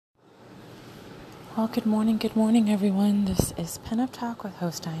Well, good morning, everyone. This is Pen Up Talk with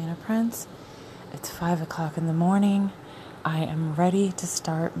host Diana Prince. It's 5 o'clock in the morning. I am ready to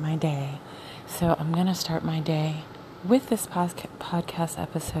start my day. So I'm going to start my day with this podcast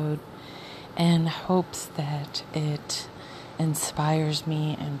episode in hopes that it inspires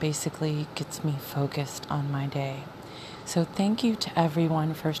me and basically gets me focused on my day. So thank you to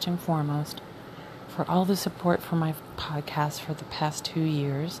everyone, first and foremost, for all the support for my podcast for the past 2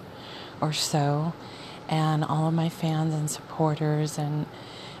 years or so, and all of my fans and supporters and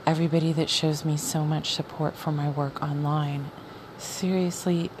everybody that shows me so much support for my work online.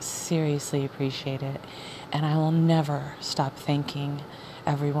 Seriously appreciate it, and I will never stop thanking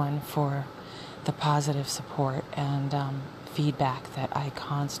everyone for the positive support and feedback that I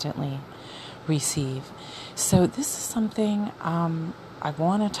constantly receive. So this is something I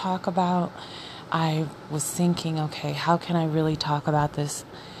want to talk about. I was thinking, okay, how can I really talk about this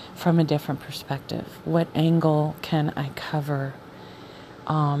from a different perspective? What angle can I cover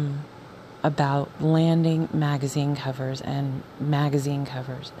about landing magazine covers and magazine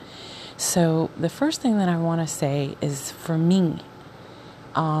covers? So the first thing that I want to say is, for me,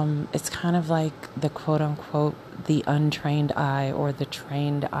 it's kind of like the quote-unquote the untrained eye or the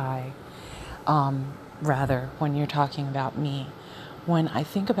trained eye, rather, when you're talking about me. When I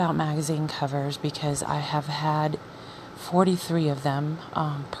think about magazine covers, because I have had 43 of them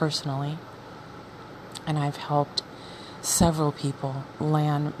personally, and I've helped several people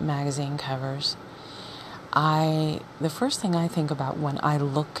land magazine covers. The first thing I think about when I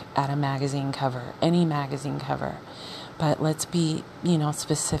look at a magazine cover, any magazine cover, but let's be,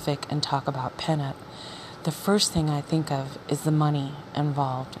 specific and talk about pinup. The first thing I think of is the money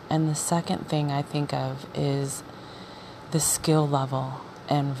involved, and the second thing I think of is the skill level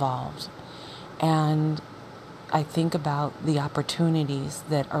involved. And I think about the opportunities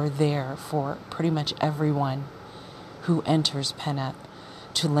that are there for pretty much everyone who enters pinup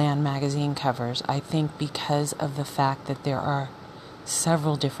to land magazine covers. I think because of the fact that there are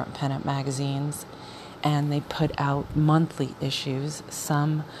several different pinup magazines, and they put out monthly issues.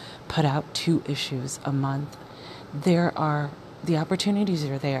 Some put out 2 issues a month. The opportunities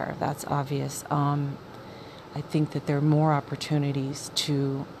are there. That's obvious. I think that there are more opportunities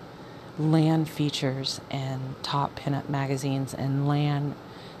to land features in top pinup magazines and land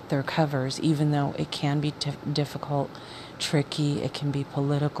their covers, even though it can be difficult, tricky, it can be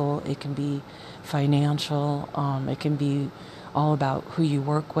political, it can be financial, it can be all about who you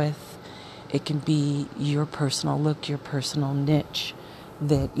work with, it can be your personal look, your personal niche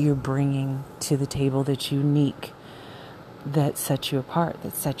that you're bringing to the table that's unique, that sets you apart,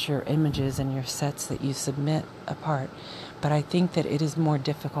 that sets your images and your sets that you submit apart. But I think that it is more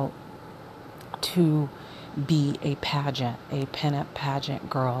difficult to be a pinup pageant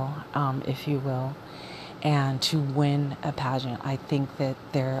girl, if you will, and to win a pageant. I think that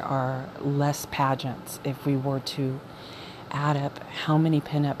there are less pageants. If we were to add up how many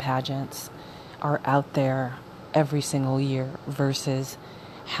pinup pageants are out there every single year versus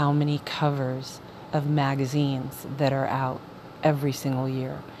how many covers of magazines that are out every single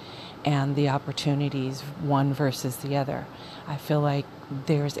year, and the opportunities one versus the other, I feel like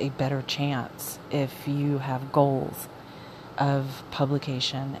there's a better chance if you have goals of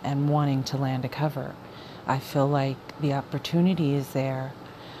publication and wanting to land a cover. I feel like the opportunity is there,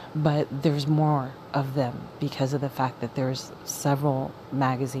 but there's more of them because of the fact that there's several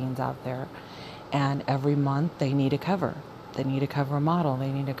magazines out there, and every month they need a cover. They need a cover model.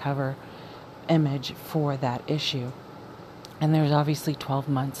 They need a cover image for that issue. And there's obviously 12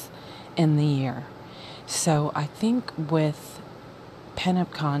 months in the year. So I think with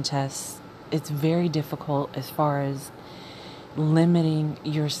pinup contests, it's very difficult as far as limiting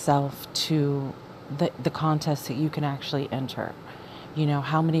yourself to the contests that you can actually enter.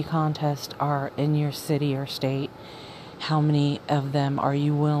 How many contests are in your city or state? How many of them are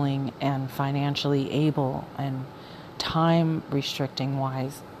you willing and financially able and time restricting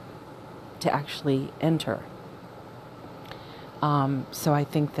wise to actually enter? So I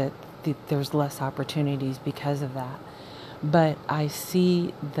think that there's less opportunities because of that. But I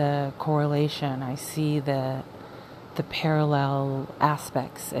see the correlation. I see the parallel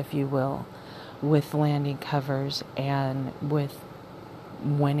aspects, if you will, with landing covers and with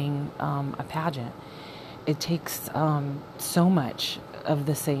winning a pageant. It takes so much of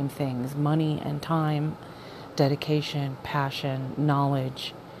the same things: money and time, dedication, passion,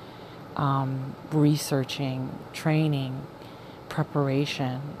 knowledge, researching, training,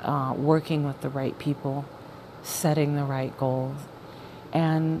 preparation, working with the right people, setting the right goals.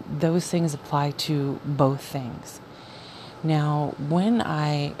 And those things apply to both things. Now, when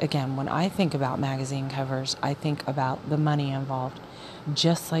I think about magazine covers, I think about the money involved.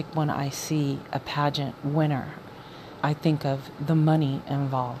 Just like when I see a pageant winner, I think of the money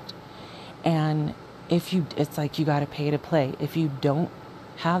involved. And it's like you got to pay to play. If you don't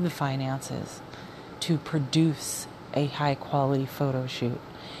have the finances to produce a high quality photo shoot,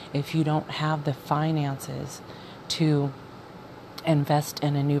 if you don't have the finances to invest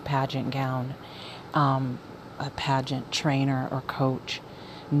in a new pageant gown, a pageant trainer or coach,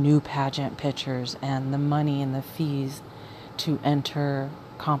 new pageant pictures, and the money and the fees to enter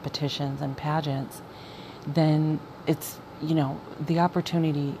competitions and pageants, then it's, the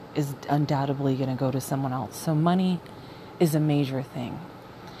opportunity is undoubtedly going to go to someone else. So money is a major thing.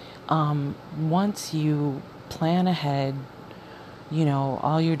 Once you plan ahead,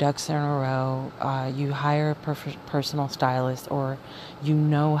 all your ducks are in a row, you hire a personal stylist, or you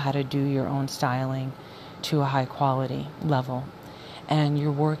know how to do your own styling to a high quality level, and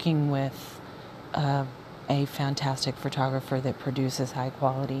you're working with a fantastic photographer that produces high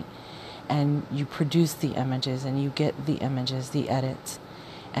quality, and you produce the images and you get the images, the edits,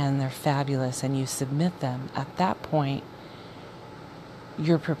 and they're fabulous, and you submit them. At that point,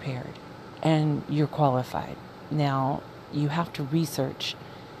 you're prepared and you're qualified. Now, you have to research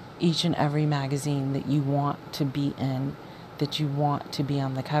each and every magazine that you want to be in, that you want to be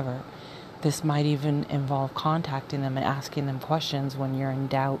on the cover. This might even involve contacting them and asking them questions when you're in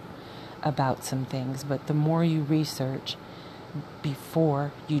doubt about some things. But the more you research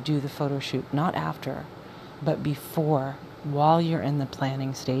before you do the photo shoot, not after, but before, while you're in the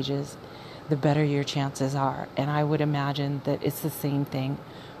planning stages, the better your chances are. And I would imagine that it's the same thing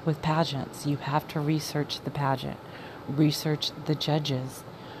with pageants. You have to research the pageant, research the judges,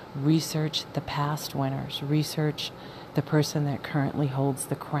 research the past winners, research the person that currently holds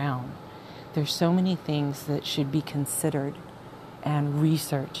the crown. There's so many things that should be considered and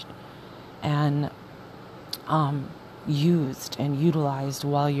researched and used and utilized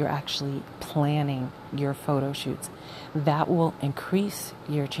while you're actually planning your photo shoots. That will increase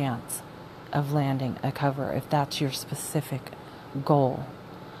your chance of landing a cover if that's your specific goal.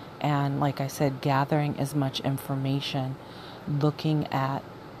 And like I said, gathering as much information, looking at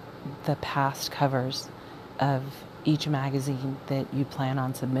the past covers of each magazine that you plan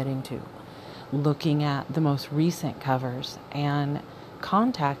on submitting to, looking at the most recent covers and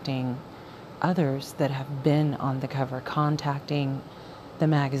contacting others that have been on the cover, contacting the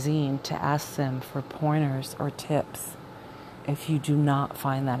magazine to ask them for pointers or tips if you do not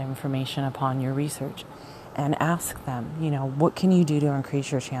find that information upon your research. And ask them, what can you do to increase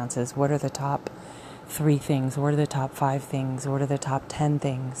your chances? What are the top 3 things? What are the top 5 things? What are the top 10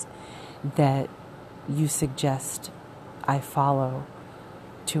 things that you suggest I follow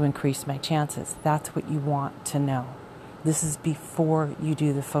to increase my chances? That's what you want to know. This is before you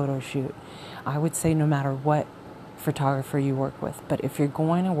do the photo shoot. I would say no matter what photographer you work with, but if you're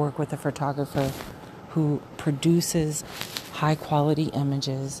going to work with a photographer who produces high quality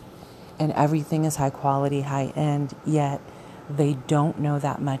images and everything is high quality, high end, yet they don't know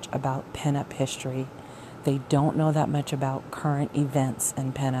that much about pinup history, they don't know that much about current events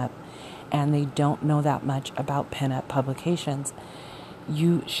in pinup, and they don't know that much about pinup publications,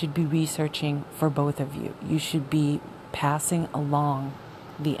 you should be researching for both of you. You should be passing along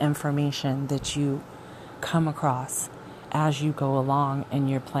the information that you come across as you go along in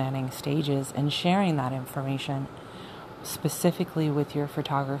your planning stages and sharing that information specifically with your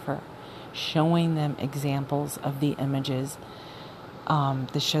photographer, showing them examples of the images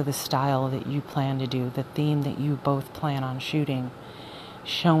to show the style that you plan to do, the theme that you both plan on shooting,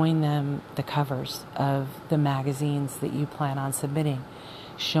 showing them the covers of the magazines that you plan on submitting,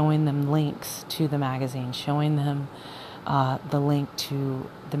 showing them links to the magazine, showing them the link to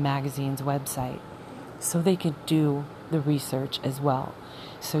the magazine's website so they could do the research as well.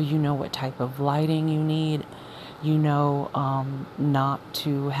 So you know what type of lighting you need, not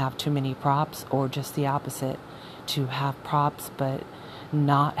to have too many props, or just the opposite, to have props but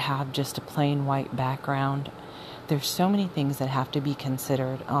not have just a plain white background. There's so many things that have to be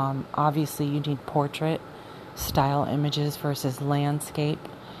considered. Obviously you need portrait style images versus landscape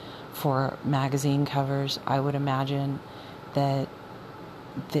for magazine covers. I would imagine that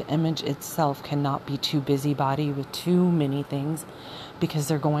the image itself cannot be too busybody with too many things, because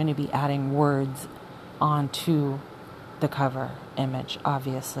they're going to be adding words onto the cover image,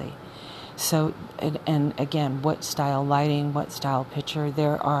 obviously. So, and again, what style lighting, what style picture.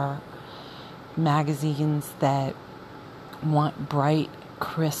 There are magazines that want bright,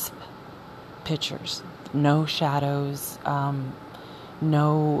 crisp pictures, no shadows,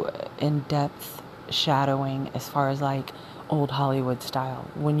 no in-depth shadowing as far as like old Hollywood style.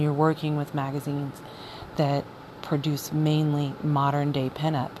 When you're working with magazines that produce mainly modern day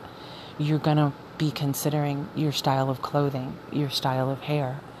pinup, you're going to be considering your style of clothing, your style of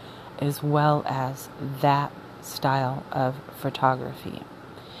hair, as well as that style of photography.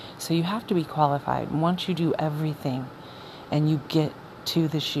 So you have to be qualified. Once you do everything and you get to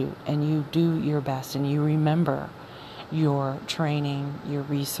the shoot and you do your best and you remember your training, your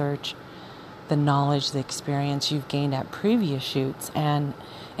research, the knowledge, the experience you've gained at previous shoots and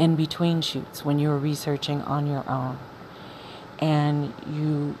in between shoots when you were researching on your own, and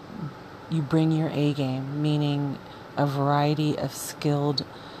you bring your A game, meaning a variety of skilled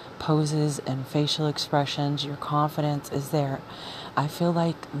poses and facial expressions, your confidence is there. I feel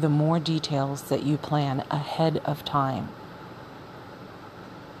like the more details that you plan ahead of time,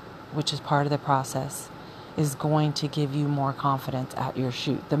 which is part of the process, is going to give you more confidence at your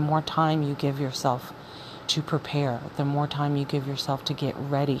shoot. The more time you give yourself to prepare, the more time you give yourself to get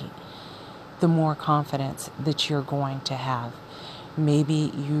ready, the more confidence that you're going to have.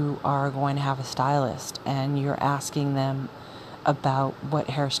 Maybe you are going to have a stylist and you're asking them about what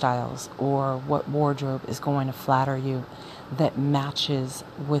hairstyles or what wardrobe is going to flatter you that matches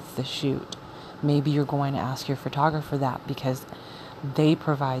with the shoot. Maybe you're going to ask your photographer that because they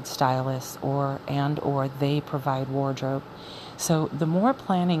provide stylists or they provide wardrobe. So the more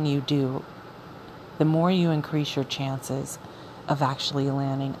planning you do, the more you increase your chances of actually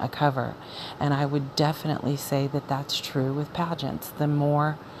landing a cover. And I would definitely say that that's true with pageants. The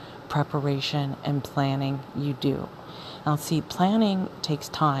more preparation and planning you do. Now see, planning takes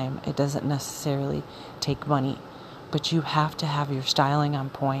time. It doesn't necessarily take money, but you have to have your styling on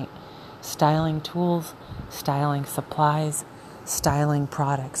point. Styling tools, styling supplies, styling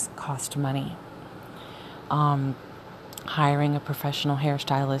products cost money. Hiring a professional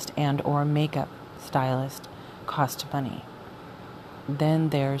hairstylist and or makeup stylist cost money. Then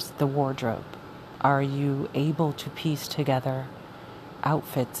there's the wardrobe. Are you able to piece together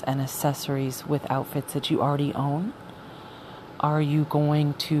outfits and accessories with outfits that you already own? Are you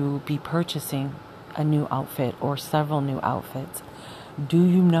going to be purchasing a new outfit or several new outfits? Do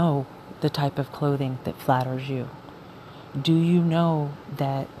you know the type of clothing that flatters you? Do you know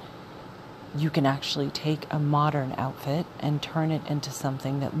that you can actually take a modern outfit and turn it into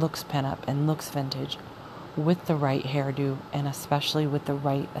something that looks pinup and looks vintage with the right hairdo and especially with the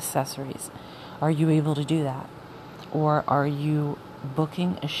right accessories? Are you able to do that? Or are you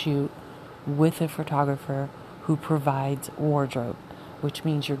booking a shoot with a photographer who provides wardrobe, which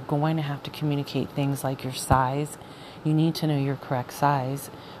means you're going to have to communicate things like your size. You need to know your correct size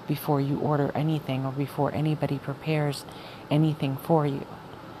before you order anything or before anybody prepares anything for you.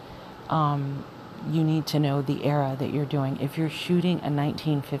 You need to know the era that you're doing. If you're shooting a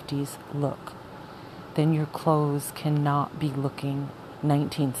 1950s look, then your clothes cannot be looking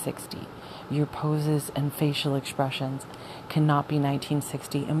 1960. Your poses and facial expressions cannot be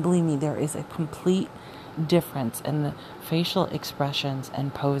 1960. And believe me, there is a complete difference in the facial expressions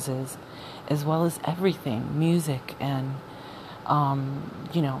and poses, as well as everything, music and,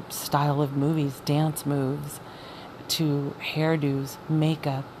 style of movies, dance moves, to hairdos,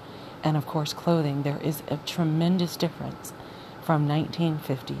 makeup, and of course clothing. There is a tremendous difference from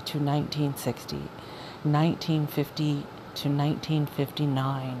 1950 to 1960, 1950 to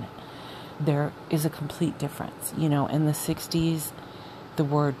 1959. There is a complete difference. In the 60s, the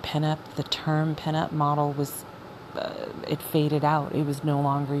word pinup, the term pinup model was, it faded out. It was no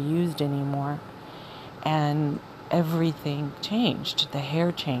longer used anymore. And everything changed. The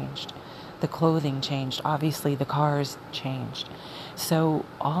hair changed. The clothing changed. Obviously, the cars changed. So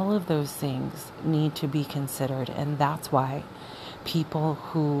all of those things need to be considered. And that's why people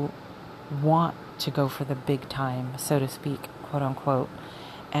who want to go for the big time, so to speak, quote unquote,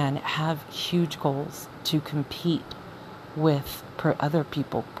 and have huge goals to compete with other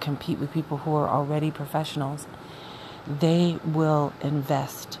people, compete with people who are already professionals, they will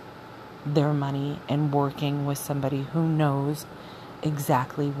invest their money in working with somebody who knows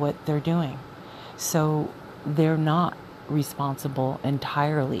exactly what they're doing. So they're not responsible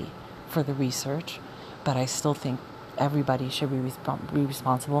entirely for the research, but I still think everybody should be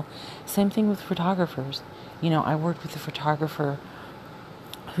responsible. Same thing with photographers. I worked with a photographer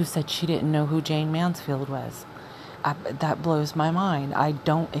who said she didn't know who Jayne Mansfield was. That blows my mind. I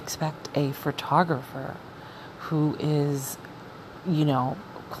don't expect a photographer who is,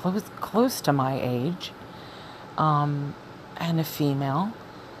 close to my age, and a female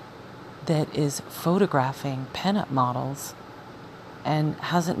that is photographing pinup models and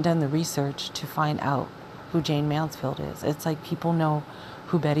hasn't done the research to find out who Jayne Mansfield is. It's like people know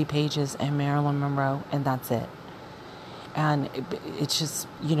who Betty Page is and Marilyn Monroe, and that's it. And it's just,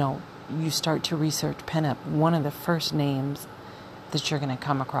 you start to research pinup. One of the first names that you're going to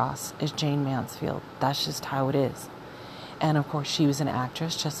come across is Jane Mansfield. That's just how it is. And of course, she was an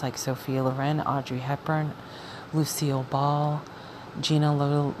actress, just like Sophia Loren, Audrey Hepburn, Lucille Ball, Gina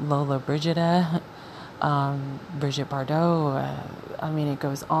Lola Brigida, Brigitte Bardot. It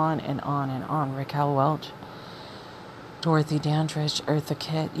goes on and on and on. Raquel Welch, Dorothy Dandridge, Eartha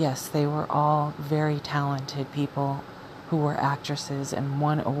Kitt. Yes, they were all very talented people who were actresses and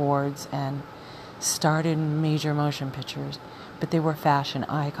won awards and starred in major motion pictures. But they were fashion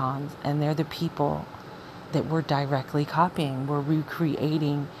icons, and they're the people that we're directly copying. We're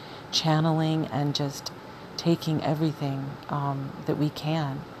recreating, channeling, and just taking everything that we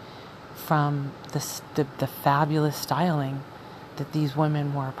can from the fabulous styling that these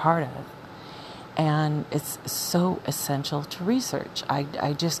women were a part of. And it's so essential to research.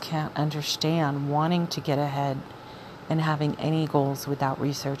 I just can't understand wanting to get ahead and having any goals without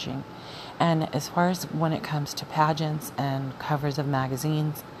researching. And as far as when it comes to pageants and covers of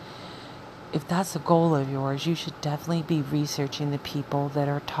magazines, if that's a goal of yours, you should definitely be researching the people that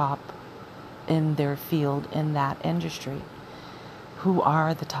are top in their field in that industry. Who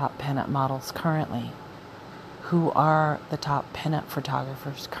are the top pinup models currently? Who are the top pinup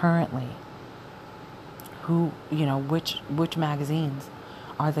photographers currently? Who, which magazines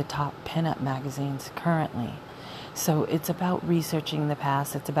are the top pinup magazines currently? So it's about researching the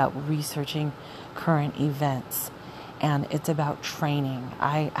past. It's about researching current events. And it's about training.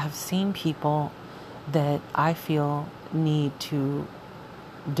 I have seen people that I feel need to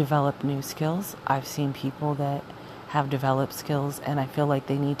develop new skills. I've seen people that have developed skills and I feel like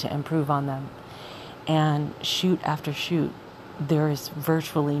they need to improve on them. And shoot after shoot, there is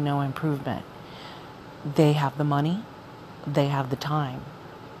virtually no improvement. They have the money, they have the time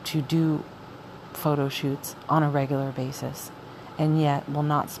to do photo shoots on a regular basis, and yet will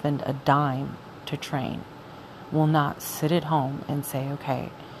not spend a dime to train. Will not sit at home and say, okay,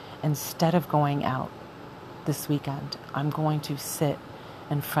 instead of going out this weekend, I'm going to sit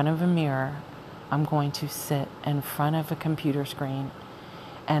in front of a mirror, I'm going to sit in front of a computer screen,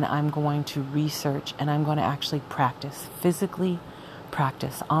 and I'm going to research, and I'm going to actually practice, physically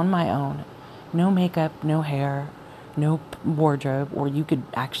practice on my own. No makeup, no hair, no wardrobe, or you could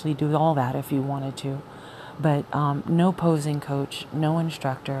actually do all that if you wanted to. But no posing coach, no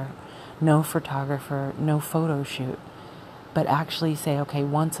instructor, no photographer, no photo shoot. But actually say, okay,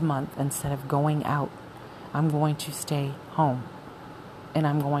 once a month, instead of going out, I'm going to stay home. And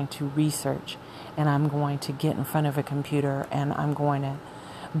I'm going to research. And I'm going to get in front of a computer. And I'm going to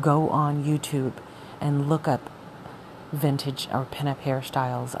go on YouTube and look up vintage or pinup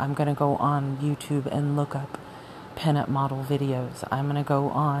hairstyles. I'm going to go on YouTube and look up pinup model videos. I'm going to go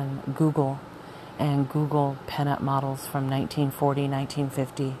on Google and Google pinup models from 1940,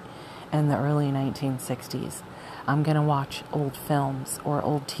 1950, and the early 1960s. I'm going to watch old films or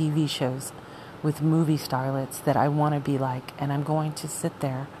old TV shows with movie starlets that I want to be like, and I'm going to sit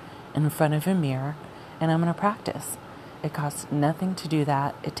there in front of a mirror and I'm going to practice. It costs nothing to do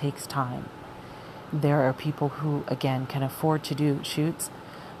that. It takes time. There are people who, again, can afford to do shoots,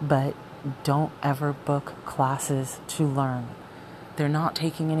 but don't ever book classes to learn. They're not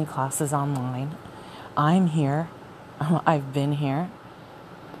taking any classes online. I'm here. I've been here.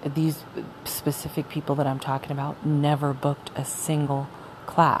 These specific people that I'm talking about never booked a single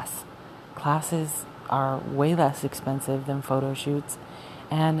class. Classes are way less expensive than photo shoots,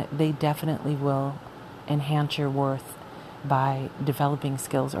 and they definitely will enhance your worth by developing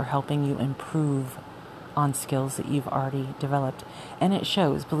skills or helping you improve on skills that you've already developed. And it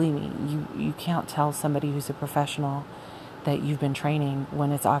shows, believe me, you can't tell somebody who's a professional that you've been training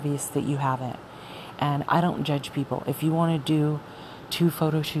when it's obvious that you haven't. And I don't judge people. If you want to do 2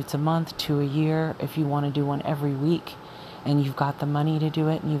 photo shoots a month, 2 a year, if you want to do one every week, and you've got the money to do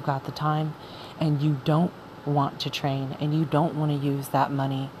it and you've got the time, and you don't want to train and you don't want to use that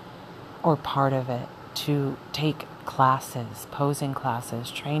money or part of it to take classes, posing classes,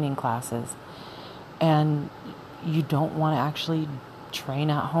 training classes, and you don't want to actually train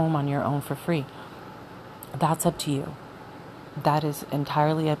at home on your own for free, that's up to you. That is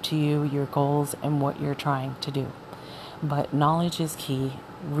entirely up to you, your goals, and what you're trying to do. But knowledge is key.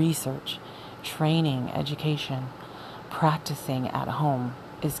 Research, training, education, practicing at home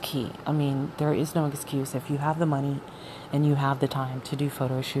is key. I mean, there is no excuse. If you have the money and you have the time to do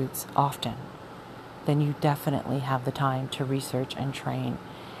photo shoots often, then you definitely have the time to research and train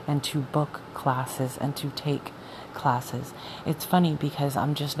and to book classes and to take classes. It's funny because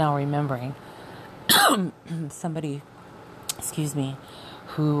I'm just now remembering somebody,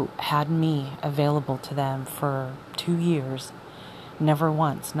 who had me available to them for 2 years, never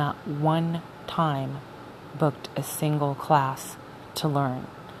once, not one time, booked a single class to learn.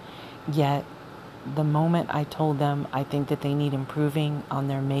 Yet, the moment I told them I think that they need improving on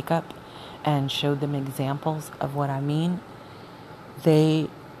their makeup and showed them examples of what I mean, they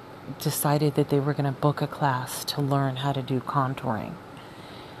decided that they were going to book a class to learn how to do contouring.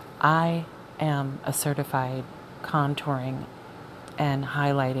 I am a certified contouring and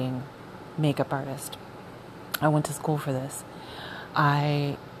highlighting makeup artist. I went to school for this.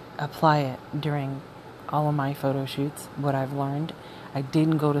 I apply it during all of my photo shoots, what I've learned. I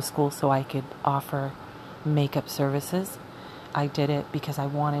didn't go to school so I could offer makeup services. I did it because I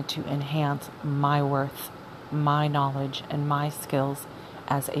wanted to enhance my worth, my knowledge, and my skills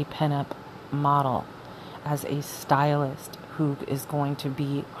as a pinup model, as a stylist who is going to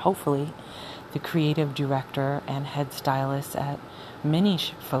be, hopefully, the creative director and head stylist at many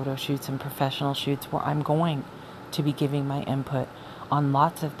photo shoots and professional shoots where I'm going to be giving my input on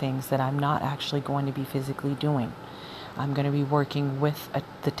lots of things that I'm not actually going to be physically doing. I'm going to be working with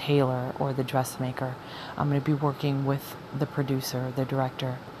the tailor or the dressmaker. I'm going to be working with the producer, the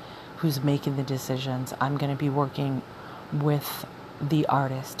director, who's making the decisions. I'm going to be working with the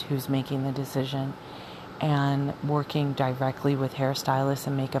artist who's making the decision and working directly with hairstylists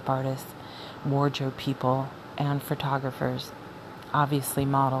and makeup artists, wardrobe people, and photographers, obviously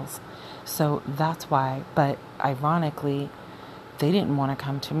models. So that's why, but ironically, they didn't want to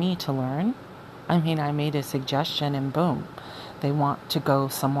come to me to learn. I mean, I made a suggestion and boom, they want to go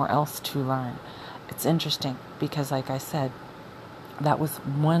somewhere else to learn. It's interesting because, like I said, that was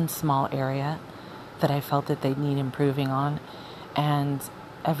one small area that I felt that they need improving on, and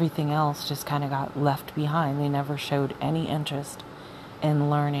everything else just kind of got left behind. They never showed any interest in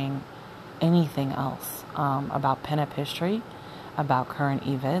learning anything else about pinup history, about current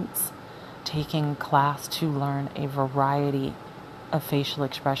events, taking class to learn a variety of facial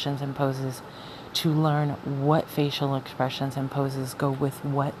expressions and poses, to learn what facial expressions and poses go with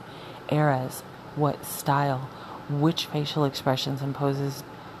what eras, what style, which facial expressions and poses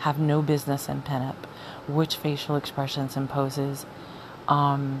have no business in pinup, which facial expressions and poses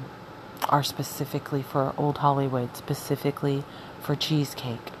are specifically for old Hollywood, specifically for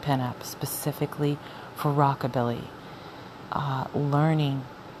cheesecake pinup, specifically for rockabilly. Learning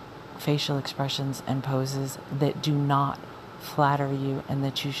facial expressions and poses that do not flatter you and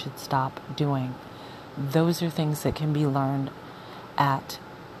that you should stop doing. Those are things that can be learned at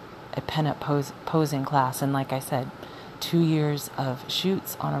a pinup posing class. And like I said, 2 years of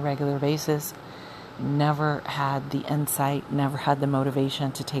shoots on a regular basis, never had the insight, never had the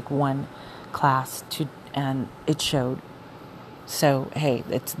motivation to take one class and it showed. So, hey,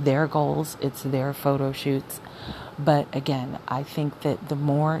 it's their goals, it's their photo shoots. But again, I think that the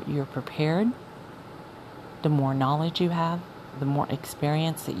more you're prepared, the more knowledge you have, the more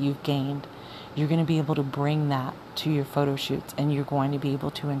experience that you've gained, you're going to be able to bring that to your photo shoots, and you're going to be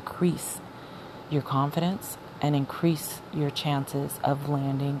able to increase your confidence and increase your chances of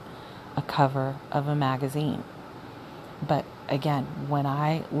landing a cover of a magazine. But again, when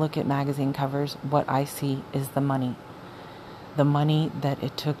I look at magazine covers, what I see is the money. The money that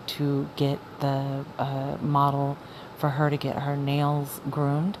it took to get the model, for her to get her nails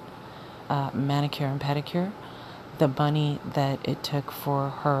groomed, manicure and pedicure, the money that it took for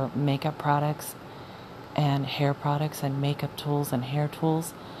her makeup products and hair products and makeup tools and hair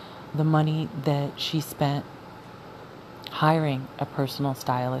tools, the money that she spent hiring a personal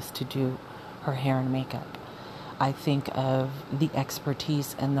stylist to do her hair and makeup. I think of the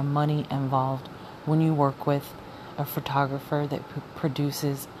expertise and the money involved when you work with a photographer that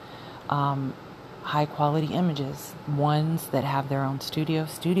produces high quality images, ones that have their own studio.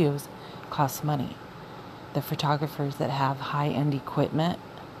 Studios cost money. The photographers that have high-end equipment,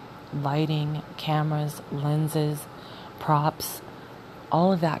 lighting, cameras, lenses, props,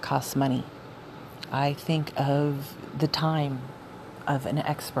 all of that costs money. I think of the time of an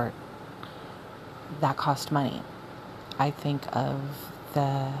expert. That costs money. I think of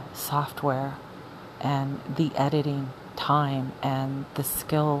the software and the editing time and the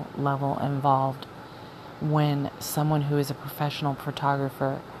skill level involved when someone who is a professional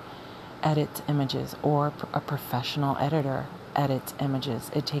photographer edits images, or a professional editor edits images.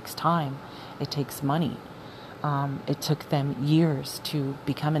 It takes time. It takes money. It took them years to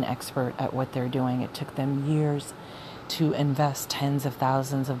become an expert at what they're doing. It took them years to invest tens of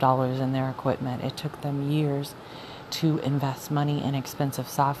thousands of dollars in their equipment. It took them years to invest money in expensive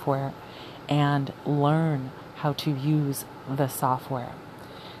software and learn how to use the software.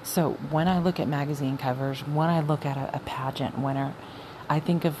 So when I look at magazine covers, when I look at a pageant winner, I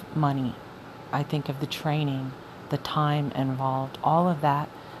think of money. I think of the training, the time involved. All of that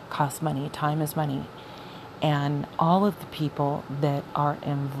costs money. Time is money. And all of the people that are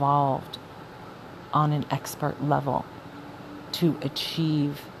involved on an expert level to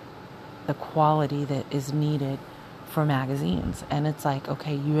achieve the quality that is needed for magazines. And it's like,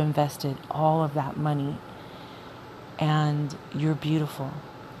 okay, you invested all of that money and you're beautiful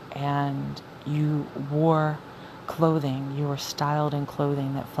and you wore clothing, you were styled in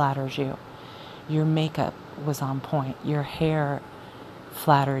clothing that flatters you. Your makeup was on point. Your hair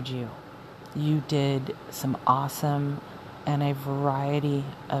flattered you. You did some awesome and a variety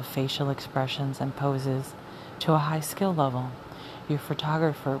of facial expressions and poses to a high skill level. Your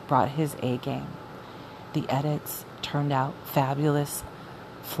photographer brought his A game. The edits turned out fabulous,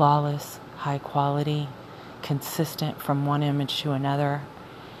 flawless, high quality, consistent from one image to another,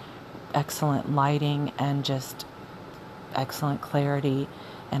 excellent lighting, and just excellent clarity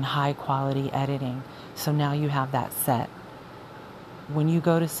and high quality editing. So now you have that set. When you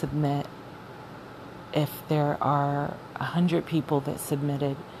go to submit, if there are 100 people that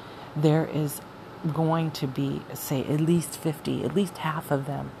submitted, there is going to be, say, at least 50, at least half of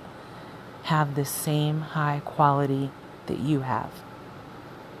them have the same high quality that you have.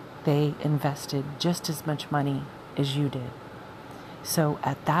 They invested just as much money as you did. So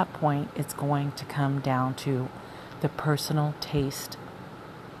at that point, it's going to come down to the personal taste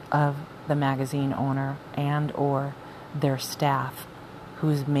of the magazine owner and or their staff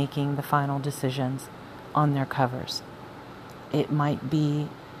who's making the final decisions on their covers. It might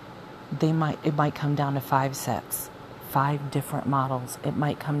come down to 5 sets, 5 different models. It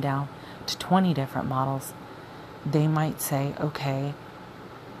might come down to 20 different models. They might say, okay,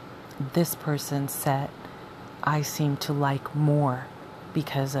 this person's set I seem to like more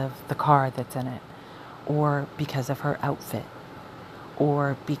because of the car that's in it, or because of her outfit,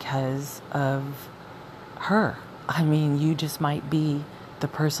 or because of her. I mean, you just might be the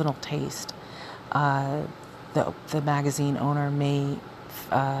personal taste. The magazine owner may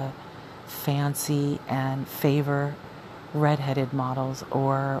fancy and favor redheaded models,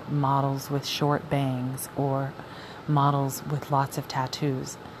 or models with short bangs, or models with lots of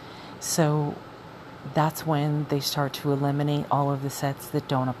tattoos. So that's when they start to eliminate all of the sets that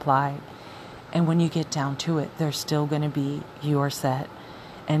don't apply. And when you get down to it, there's still going to be your set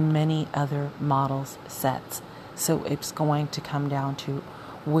and many other models' sets. So it's going to come down to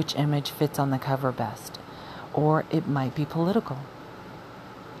which image fits on the cover best. Or it might be political.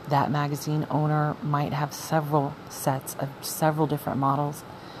 That magazine owner might have several sets of several different models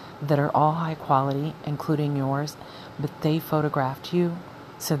that are all high quality, including yours, but they photographed you,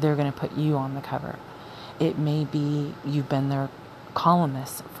 so they're going to put you on the cover. It may be you've been their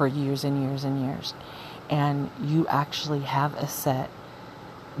columnist for years and years and years, and you actually have a set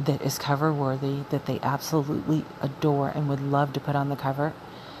that is cover worthy, that they absolutely adore and would love to put on the cover.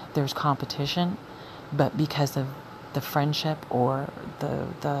 There's competition, but because of the friendship or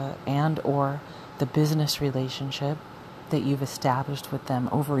the business relationship that you've established with them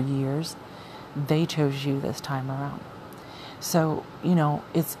over years, they chose you this time around. So,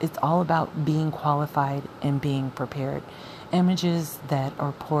 it's all about being qualified and being prepared. Images that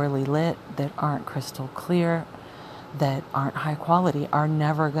are poorly lit, that aren't crystal clear, that aren't high quality are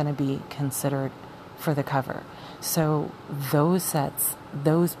never going to be considered for the cover. So those sets,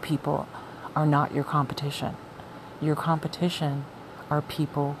 those people are not your competition. Your competition are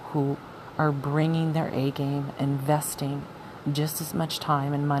people who are bringing their A game, investing just as much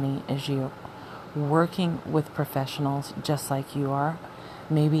time and money as you, working with professionals just like you are.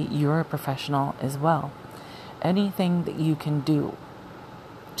 Maybe you're a professional as well. Anything that you can do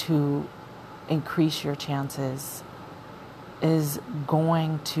to increase your chances is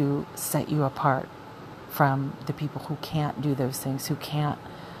going to set you apart from the people who can't do those things, who can't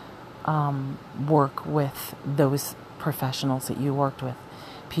work with those professionals that you worked with,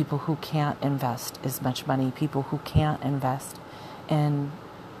 people who can't invest as much money, people who can't invest in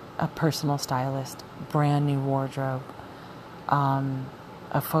a personal stylist, brand new wardrobe,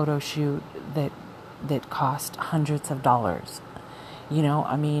 a photo shoot that cost hundreds of dollars.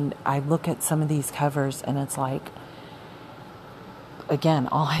 I look at some of these covers and it's like, again,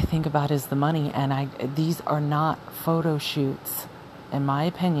 all I think about is the money, and these are not photo shoots, in my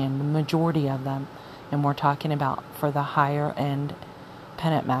opinion, the majority of them, and we're talking about for the higher end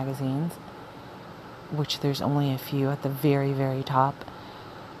pennant magazines, which there's only a few at the very, very top.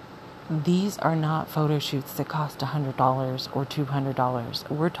 These are not photo shoots that cost $100 or $200.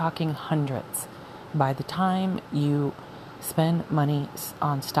 We're talking hundreds. By the time you spend money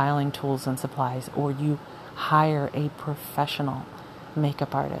on styling tools and supplies, or you hire a professional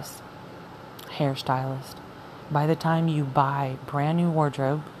makeup artist, hairstylist. By the time you buy brand new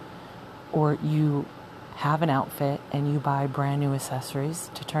wardrobe, or you have an outfit and you buy brand new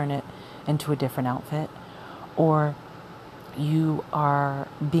accessories to turn it into a different outfit, or you are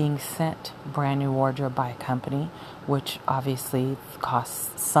being sent brand new wardrobe by a company, which obviously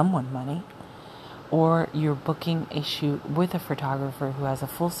costs someone money, or you're booking a shoot with a photographer who has a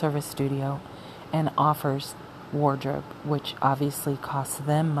full service studio and offers wardrobe, which obviously costs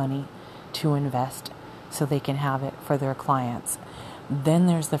them money to invest so they can have it for their clients. Then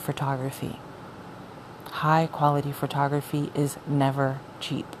there's the photography. High quality photography is never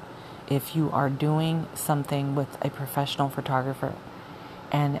cheap. If you are doing something with a professional photographer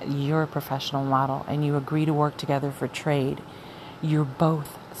and you're a professional model and you agree to work together for trade, you're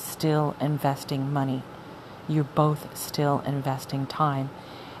both still investing money. You're both still investing time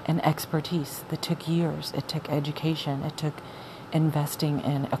and expertise that took years. It took education. It took investing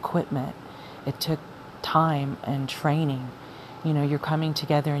in equipment. It took time and training. You know, you're coming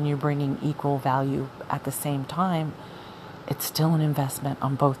together and you're bringing equal value at the same time. It's still an investment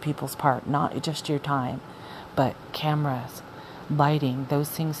on both people's part, not just your time, but cameras, lighting. Those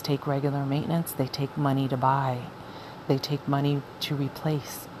things take regular maintenance. They take money to buy. They take money to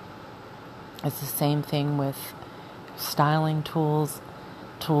replace. It's the same thing with styling tools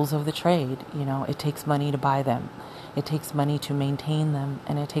of the trade. You know, it takes money to buy them. It takes money to maintain them,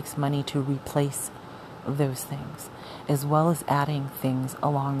 and it takes money to replace those things, as well as adding things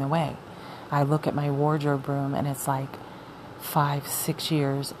along the way. I look at my wardrobe room and it's like 5-6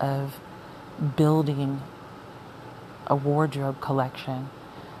 years of building a wardrobe collection,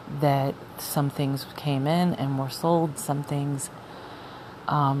 that some things came in and were sold, some things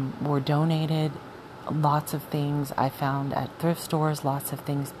were donated, lots of things I found at thrift stores, lots of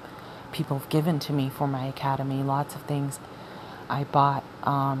things people have given to me for my academy, lots of things I bought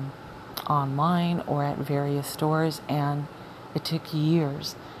online or at various stores, and it took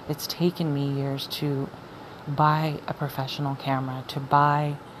years. It's taken me years to buy a professional camera, to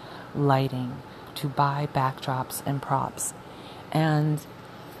buy lighting, to buy backdrops and props. And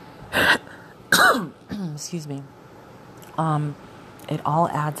excuse me, it all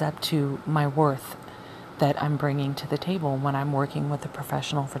adds up to my worth that I'm bringing to the table when I'm working with a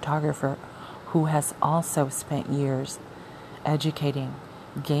professional photographer who has also spent years educating,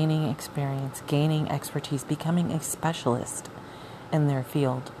 gaining experience, gaining expertise, becoming a specialist in their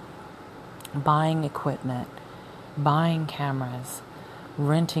field, buying equipment, buying cameras,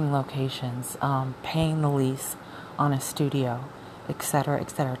 renting locations, paying the lease on a studio,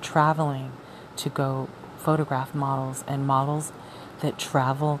 etc., traveling to go photograph models and models that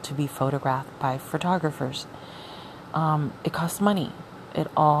travel to be photographed by photographers. It costs money. It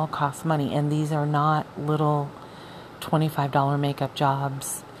all costs money. And these are not little $25 makeup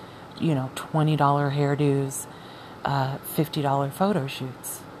jobs, you know, $20 hairdos, $50 photo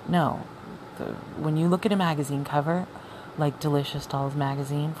shoots. No. When you look at a magazine cover, like Delicious Dolls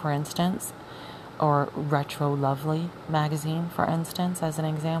magazine, for instance, or Retro Lovely magazine, for instance, as an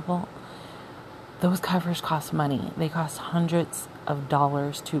example, those covers cost money. They cost hundreds of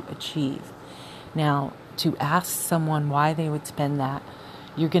dollars to achieve. Now, to ask someone why they would spend that,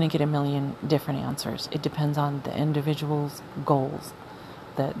 you're going to get a million different answers. It depends on the individual's goals,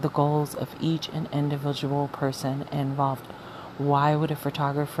 the goals of each and individual person involved. Why would a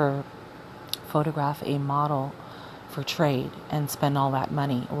photographer photograph a model for trade and spend all that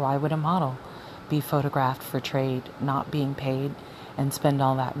money? Why would a model be photographed for trade, not being paid, and spend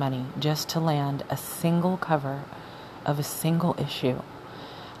all that money just to land a single cover of a single issue?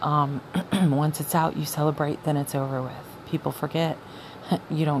 Once it's out, you celebrate, then it's over with. People forget.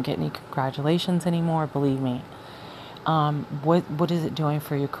 You don't get any congratulations anymore, believe me. What is it doing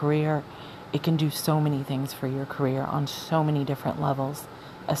for your career? It can do so many things for your career on so many different levels,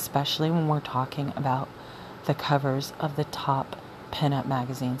 especially when we're talking about the covers of the top pinup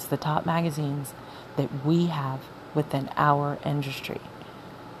magazines, the top magazines that we have within our industry.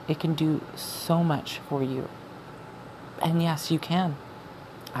 It can do so much for you. And yes, you can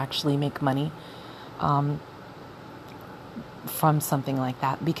actually make money from something like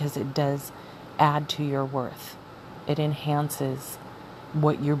that, because it does add to your worth. It enhances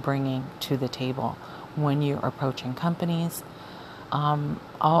what you're bringing to the table when you're approaching companies,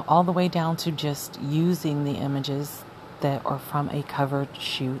 all the way down to just using the images that are from a covered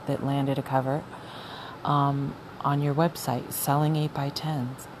shoot that landed a cover on your website, selling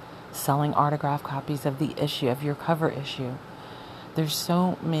 8x10s, selling autographed copies of the issue, of your cover issue. There's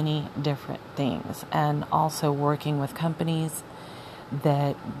so many different things. And also working with companies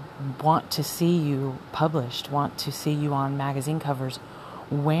that want to see you published, want to see you on magazine covers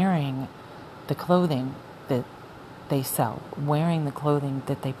wearing the clothing that they sell, wearing the clothing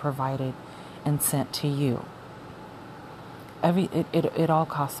that they provided and sent to you. It all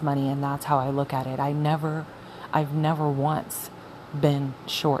costs money, and that's how I look at it. I've never once been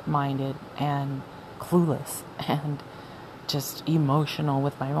short-minded and clueless and just emotional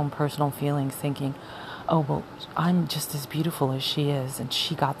with my own personal feelings, thinking, oh, well, I'm just as beautiful as she is, and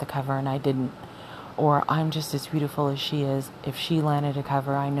she got the cover and I didn't. Or I'm just as beautiful as she is. If she landed a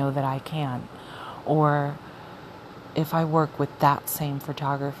cover, I know that I can. Or if I work with that same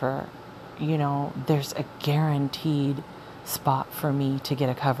photographer, there's a guaranteed spot for me to get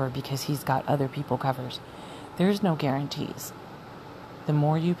a cover because he's got other people covers. There's no guarantees. The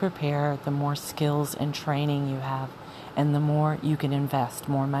more you prepare, the more skills and training you have, and the more you can invest,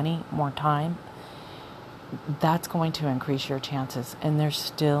 more money, more time, that's going to increase your chances. And there's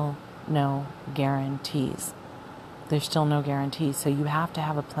still no guarantees. There's still no guarantees. So you have to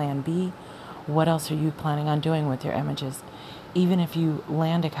have a plan B. What else are you planning on doing with your images? Even if you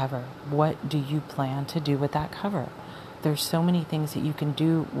land a cover, what do you plan to do with that cover? There's so many things that you can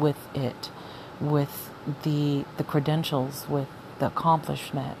do with it, with the credentials, with the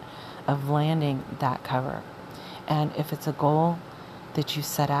accomplishment of landing that cover. And if it's a goal that you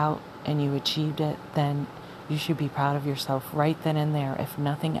set out and you achieved it, then you should be proud of yourself right then and there, if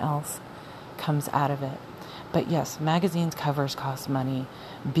nothing else comes out of it. But yes, magazines covers cost money.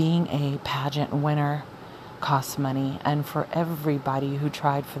 Being a pageant winner costs money. And for everybody who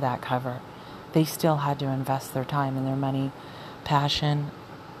tried for that cover, they still had to invest their time and their money, passion,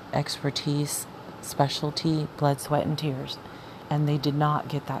 expertise, specialty, blood, sweat, and tears. And they did not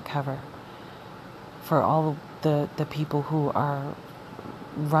get that cover. For all the people who are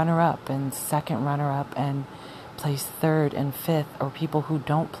runner-up and second runner-up and place third and fifth, or people who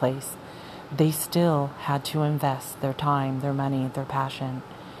don't place, they still had to invest their time, their money, their passion,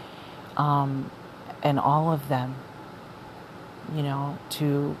 and all of them,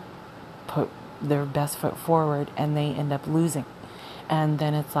 to put their best foot forward, and they end up losing. And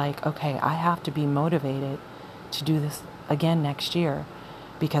then it's like, okay, I have to be motivated to do this again next year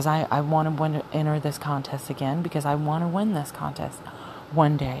because I want to enter this contest again, because I want to win this contest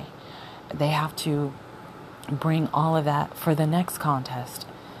one day. They have to bring all of that for the next contest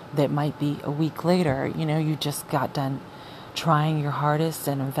that might be a week later. You just got done trying your hardest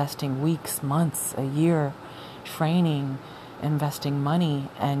and investing weeks, months, a year, training, investing money,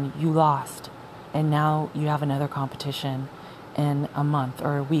 and you lost. And now you have another competition in a month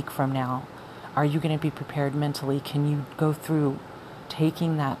or a week from now. Are you going to be prepared mentally? Can you go through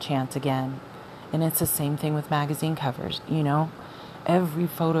taking that chance again? And it's the same thing with magazine covers. Every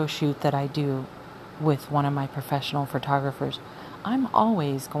photo shoot that I do with one of my professional photographers, I'm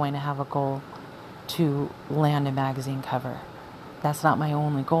always going to have a goal to land a magazine cover. That's not my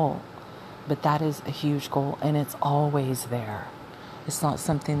only goal, but that is a huge goal, and it's always there. It's not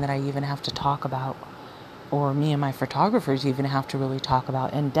something that I even have to talk about, or me and my photographers even have to really talk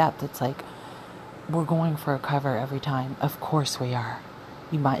about in depth. It's like, we're going for a cover every time. Of course we are.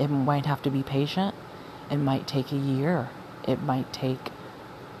 It might have to be patient. It might take a year. It might take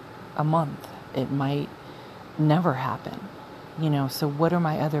a month. It might never happen. So what are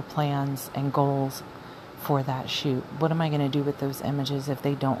my other plans and goals for that shoot? What am I going to do with those images if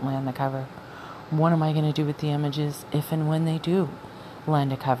they don't land the cover? What am I going to do with the images if and when they do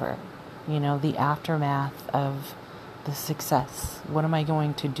land a cover? The aftermath of the success. What am I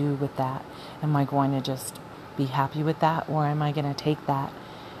going to do with that? Am I going to just be happy with that, or am I going to take that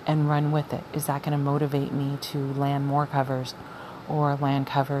and run with it? Is that going to motivate me to land more covers, or land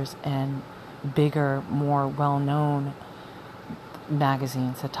covers in bigger, more well-known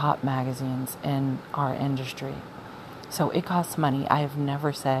magazines, the top magazines in our industry? So it costs money. I have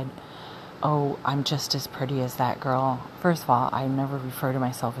never said, oh, I'm just as pretty as that girl. First of all, I never refer to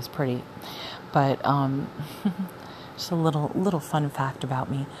myself as pretty, but just a little fun fact about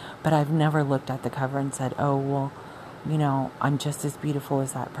me. But I've never looked at the cover and said, oh, well, I'm just as beautiful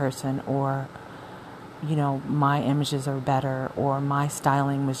as that person, or my images are better, or my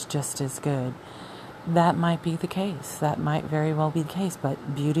styling was just as good. That might be the case. That might very well be the case,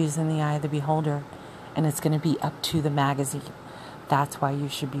 but beauty is in the eye of the beholder, and it's going to be up to the magazine. That's why you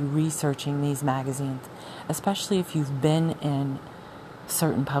should be researching these magazines, especially if you've been in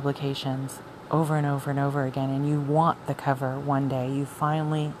certain publications over and over and over again, and you want the cover one day. You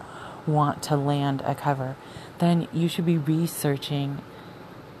finally want to land a cover. Then you should be researching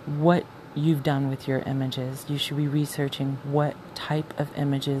what you've done with your images. You should be researching what type of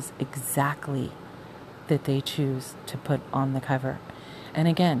images exactly that they choose to put on the cover. And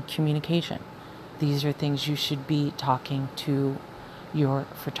again, communication. These are things you should be talking to your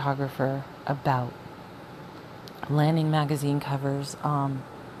photographer about. Landing magazine covers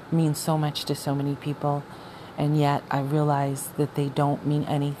mean so much to so many people, and yet I realize that they don't mean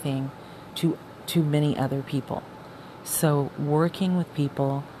anything to many other people. So working with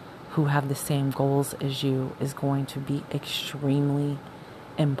people who have the same goals as you is going to be extremely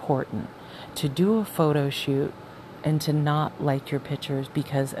important. To do a photo shoot and to not like your pictures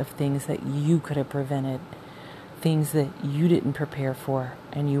because of things that you could have prevented, things that you didn't prepare for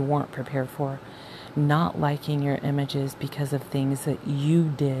and you weren't prepared for, not liking your images because of things that you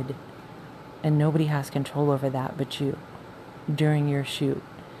did, and nobody has control over that but you during your shoot.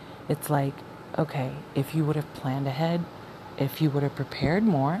 It's like, okay, if you would have planned ahead, if you would have prepared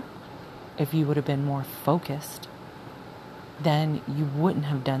more, if you would have been more focused, then you wouldn't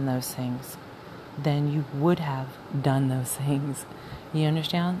have done those things. Then you would have done those things. You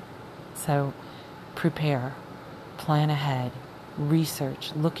understand? So prepare, plan ahead,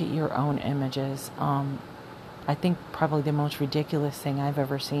 research, look at your own images. I think probably the most ridiculous thing I've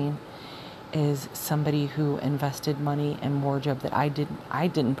ever seen is somebody who invested money in wardrobe that I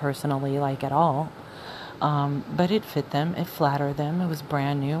didn't personally like at all. But it fit them, it flattered them, it was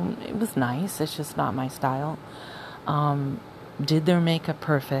brand new, it was nice, it's just not my style. Did their makeup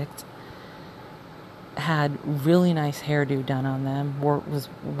perfect, had really nice hairdo done on them,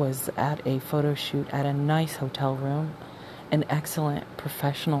 was at a photo shoot at a nice hotel room, an excellent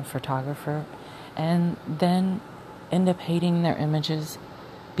professional photographer, and then end up hating their images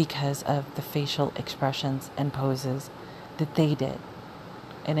because of the facial expressions and poses that they did.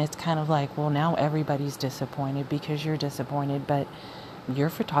 And it's kind of like, well, now everybody's disappointed because you're disappointed, but your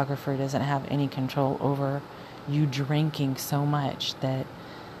photographer doesn't have any control over you drinking so much that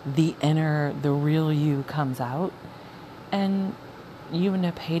the real you comes out, and you end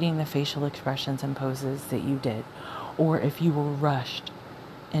up hating the facial expressions and poses that you did. Or if you were rushed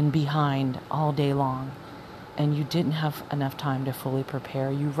and behind all day long and you didn't have enough time to fully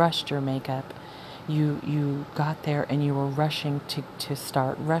prepare, you rushed your makeup, you got there and you were rushing to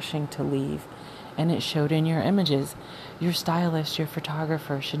start, rushing to leave, and it showed in your images. Your stylist, your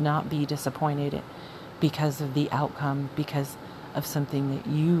photographer should not be disappointed because of the outcome, because of something that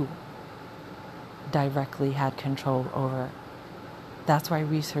you directly had control over. That's why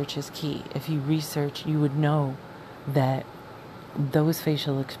research is key. If you research, you would know that those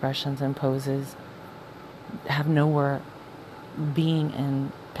facial expressions and poses have nowhere being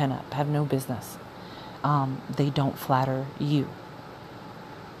in pinup, have no business. They don't flatter you.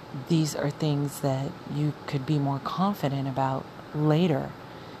 These are things that you could be more confident about later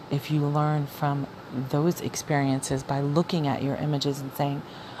if you learn from those experiences by looking at your images and saying,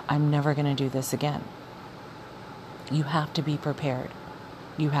 I'm never going to do this again. You have to be prepared.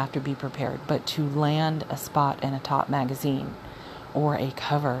 You have to be prepared. But to land a spot in a top magazine or a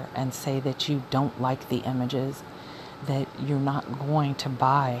cover and say that you don't like the images, that you're not going to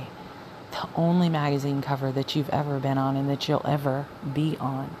buy the only magazine cover that you've ever been on and that you'll ever be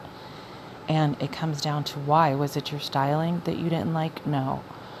on. And it comes down to why. Was it your styling that you didn't like? No.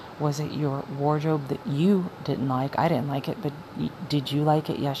 Was it your wardrobe that you didn't like? I didn't like it, but did you like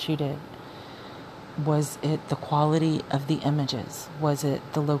it? Yes, you did. Was it the quality of the images? Was it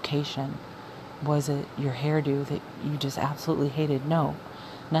the location? Was it your hairdo that you just absolutely hated? No,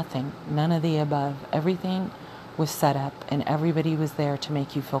 nothing. None of the above. Everything was set up and everybody was there to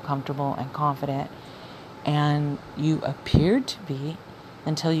make you feel comfortable and confident. And you appeared to be,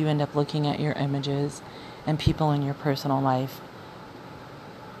 until you end up looking at your images and people in your personal life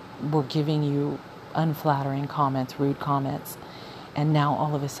were giving you unflattering comments, rude comments, and now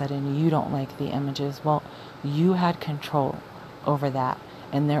all of a sudden you don't like the images. Well, you had control over that,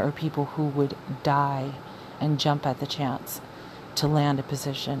 and there are people who would die and jump at the chance to land a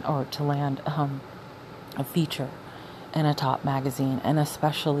position or to land a feature in a top magazine, and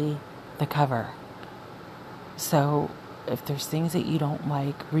especially the cover. So if there's things that you don't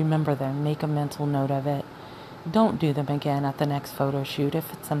like, remember them, make a mental note of it. Don't do them again at the next photo shoot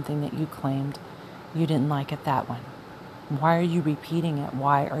if it's something that you claimed you didn't like at that one. Why are you repeating it?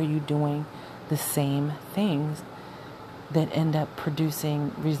 Why are you doing the same things that end up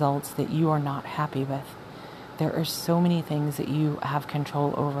producing results that you are not happy with? There are so many things that you have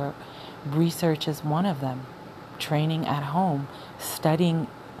control over. Research is one of them. Training at home, studying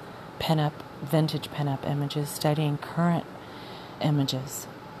vintage pinup images, studying current images,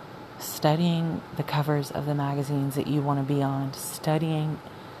 studying the covers of the magazines that you want to be on, studying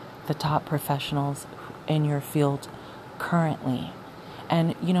the top professionals in your field currently.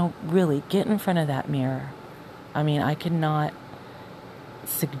 And, really get in front of that mirror. I mean, I cannot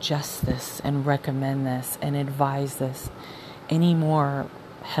suggest this and recommend this and advise this any more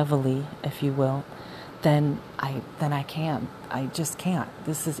heavily, if you will, then I can't. I just can't.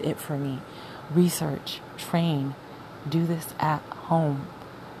 This is it for me. Research, train, do this at home.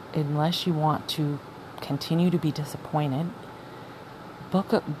 Unless you want to continue to be disappointed,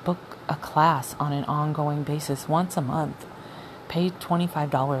 book a class on an ongoing basis once a month. Pay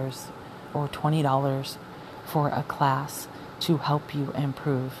 $25 or $20 for a class to help you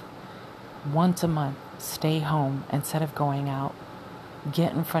improve. Once a month, stay home instead of going out.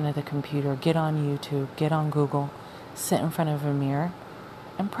 Get in front of the computer, get on YouTube, get on Google, sit in front of a mirror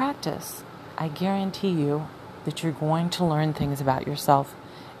and practice. I guarantee you that you're going to learn things about yourself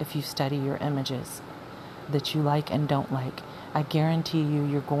if you study your images that you like and don't like. I guarantee you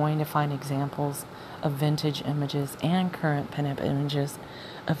you're going to find examples of vintage images and current pinup images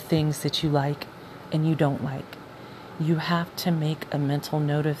of things that you like and you don't like. You have to make a mental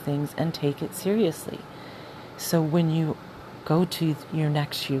note of things and take it seriously. So when you go to your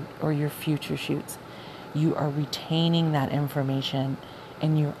next shoot or your future shoots, you are retaining that information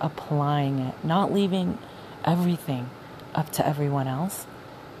and you're applying it, not leaving everything up to everyone else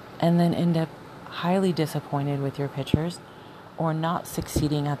and then end up highly disappointed with your pictures or not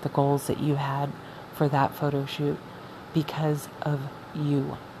succeeding at the goals that you had for that photo shoot because of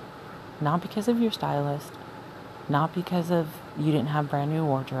you. Not because of your stylist, not because of you didn't have brand new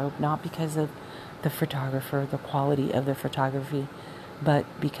wardrobe, not because of the photographer, the quality of the photography, but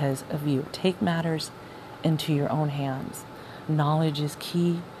because of you. Take matters into your own hands. Knowledge is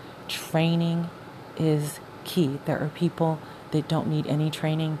key. Training is key. There are people that don't need any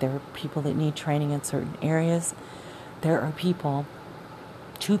training. There are people that need training in certain areas. There are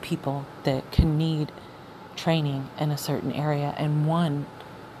two people that can need training in a certain area, and one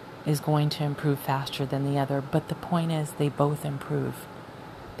is going to improve faster than the other. But the point is, they both improve.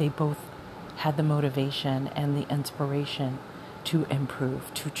 They both had the motivation and the inspiration to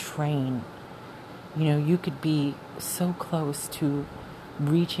improve, to train. You know, you could be so close to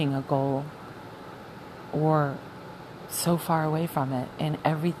reaching a goal or so far away from it, and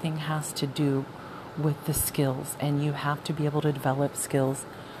everything has to do with the skills, and you have to be able to develop skills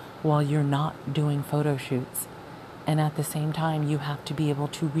while you're not doing photo shoots. And at the same time, you have to be able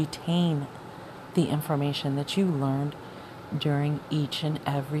to retain the information that you learned during each and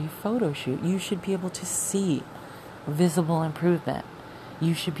every photo shoot. You should be able to see visible improvement.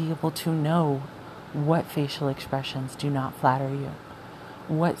 You should be able to know what facial expressions do not flatter you,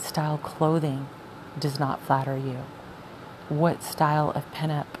 what style clothing does not flatter you, what style of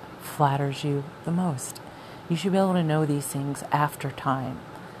pinup flatters you the most. You should be able to know these things after time,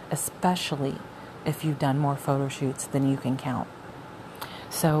 especially if you've done more photo shoots than you can count.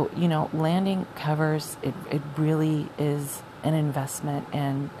 So, you know, landing covers, it really is an investment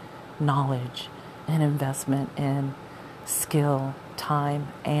in knowledge, an investment in skill, time,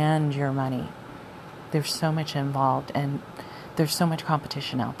 and your money. There's so much involved, and there's so much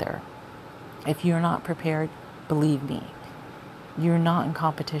competition out there. If you're not prepared, believe me, you're not in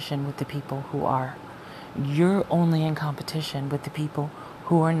competition with the people who are. You're only in competition with the people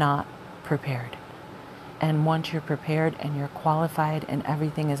who are not prepared. And once you're prepared and you're qualified and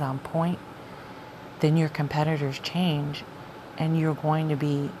everything is on point, then your competitors change, and you're going to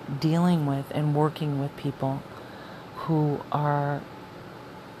be dealing with and working with people who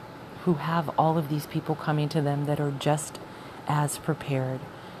have all of these people coming to them that are just as prepared,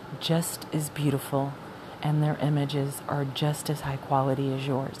 just as beautiful, and their images are just as high quality as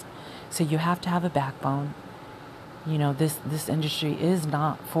yours. So you have to have a backbone. You know, this industry is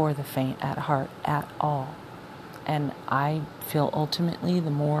not for the faint at heart at all. And I feel ultimately the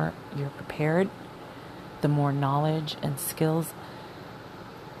more you're prepared, the more knowledge and skills,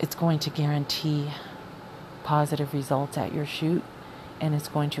 it's going to guarantee positive results at your shoot, and it's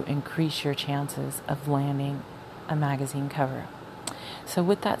going to increase your chances of landing a magazine cover. So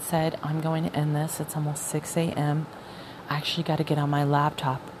with that said, I'm going to end this. It's almost 6 a.m. I actually got to get on my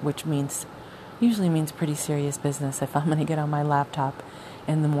laptop, which usually means pretty serious business if I'm going to get on my laptop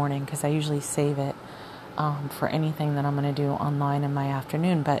in the morning, because I usually save it for anything that I'm going to do online in my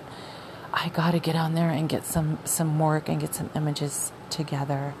afternoon. But I got to get on there and get some work and get some images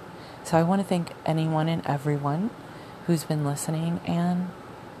together. So I want to thank anyone and everyone who's been listening, and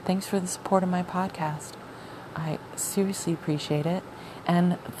thanks for the support of my podcast. I seriously appreciate it,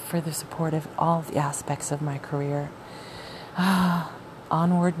 and for the support of all the aspects of my career.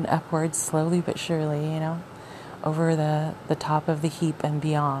 Onward and upward, slowly but surely, you know, over the top of the heap and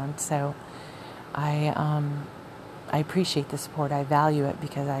beyond. So I appreciate the support. I value it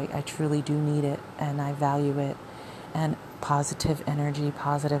because I truly do need it, and I value it. And positive energy,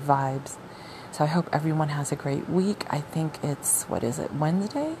 positive vibes. So I hope everyone has a great week. I think it's, what is it,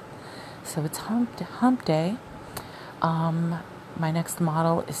 Wednesday? So it's hump day. My next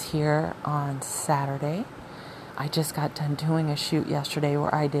model is here on Saturday. I just got done doing a shoot yesterday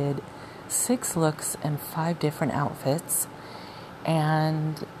where I did 6 looks and 5 different outfits.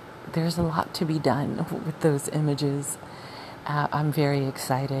 And there's a lot to be done with those images. I'm very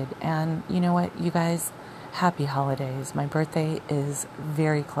excited. And you know what, you guys, happy holidays. My birthday is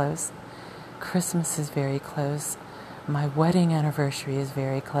very close. Christmas is very close. My wedding anniversary is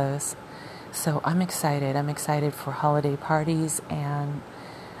very close. So I'm excited. I'm excited for holiday parties, and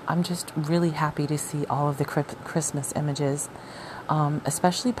I'm just really happy to see all of the Christmas images,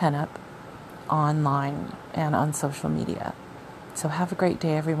 especially pinup, online and on social media. So have a great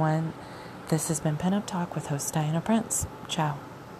day, everyone. This has been Pinup Talk with host Diana Prince. Ciao.